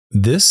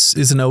This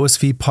is an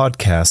OSV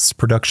Podcasts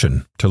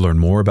production. To learn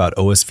more about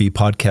OSV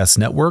Podcast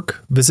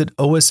Network, visit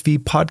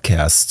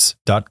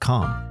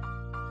osvpodcasts.com.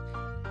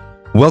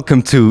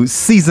 Welcome to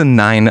Season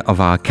 9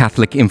 of our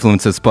Catholic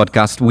Influencers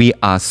podcast. We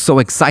are so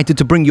excited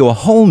to bring you a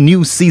whole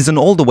new season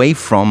all the way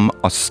from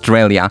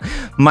Australia.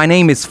 My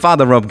name is Fr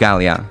Rob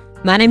Galea.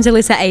 My name's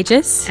Alyssa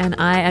Agius. And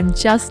I am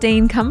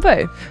Justine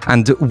Cumbo.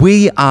 And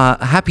we are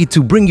happy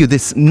to bring you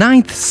this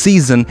 9th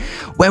season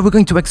where we're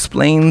going to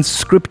explain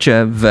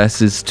scripture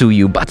verses to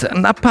you, but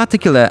in a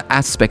particular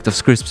aspect of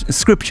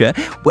scripture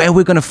where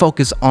we're going to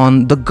focus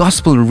on the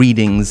gospel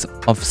readings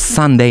of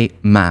Sunday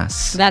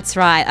Mass. That's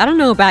right. I don't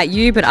know about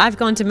you, but I've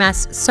gone to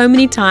Mass so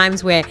many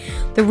times where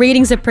the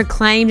readings are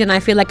proclaimed and I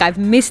feel like I've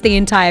missed the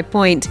entire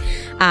point.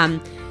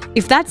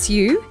 If that's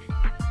you,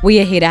 we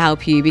are here to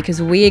help you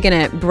because we are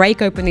going to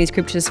break open these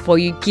scriptures for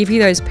you, give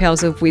you those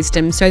pearls of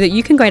wisdom so that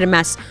you can go to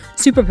Mass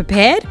super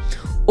prepared,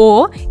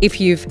 or if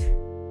you've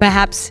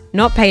perhaps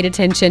not paid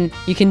attention,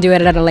 you can do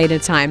it at a later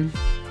time.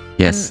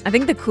 Yes. I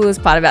think the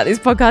coolest part about this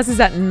podcast is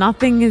that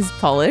nothing is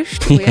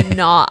polished. We are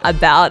not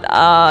about,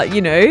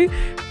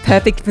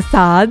 perfect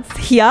facades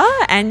here,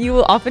 and you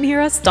will often hear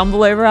us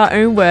stumble over our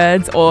own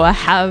words or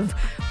have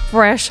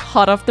fresh,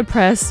 hot off the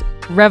press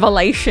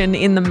revelation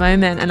in the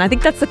moment. And I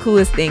think that's the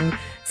coolest thing.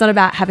 It's not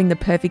about having the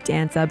perfect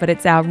answer, but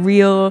it's our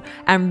real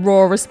and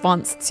raw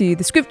response to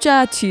the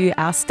scripture, to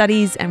our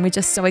studies, and we're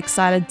just so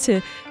excited to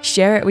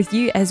share it with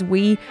you as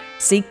we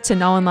seek to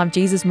know and love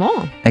Jesus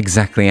more.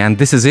 Exactly, and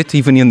this is it.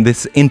 Even in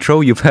this intro,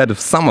 you've heard of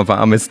some of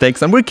our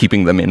mistakes, and we're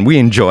keeping them in. We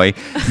enjoy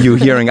you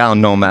hearing our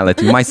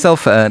normality.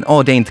 Myself, an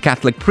ordained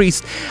Catholic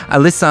priest,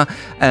 Alyssa,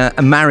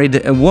 a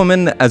married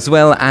woman as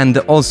well, and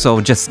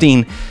also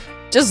Justine,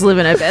 just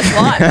living her best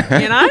life,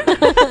 you know?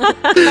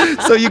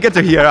 So you get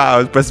to hear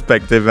our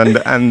perspective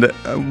and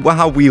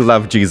how we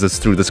love Jesus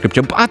through the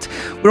scripture. But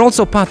we're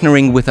also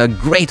partnering with a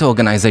great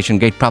organization,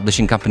 great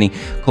publishing company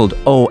called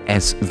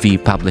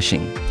OSV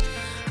Publishing.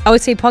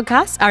 OSV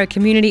Podcasts are a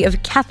community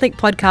of Catholic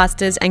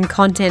podcasters and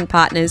content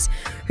partners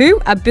who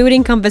are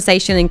building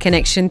conversation and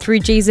connection through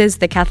Jesus,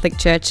 the Catholic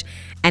Church,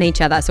 and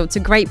each other. So it's a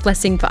great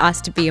blessing for us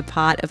to be a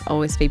part of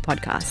OSV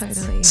Podcasts.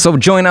 Totally. So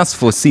join us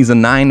for Season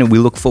 9. We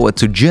look forward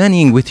to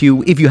journeying with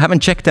you. If you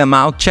haven't checked them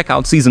out, check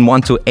out Season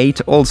 1 to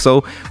 8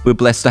 also. We're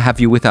blessed to have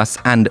you with us,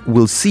 and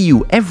we'll see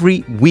you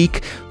every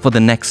week for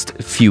the next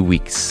few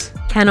weeks.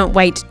 Cannot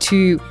wait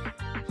to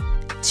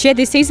share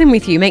this season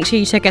with you. Make sure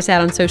you check us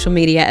out on social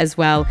media as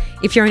well.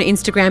 If you're on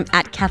Instagram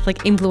at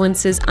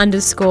 @CatholicInfluencers_,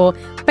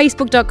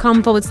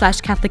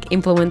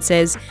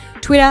 Facebook.com/CatholicInfluencers,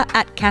 Twitter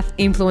at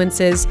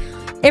CathInfluencers.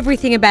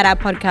 Everything about our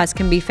podcast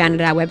can be found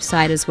at our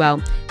website as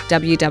well,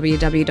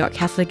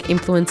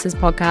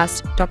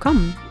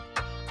 www.CatholicInfluencerspodcast.com.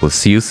 We'll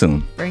see you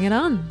soon. Bring it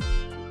on.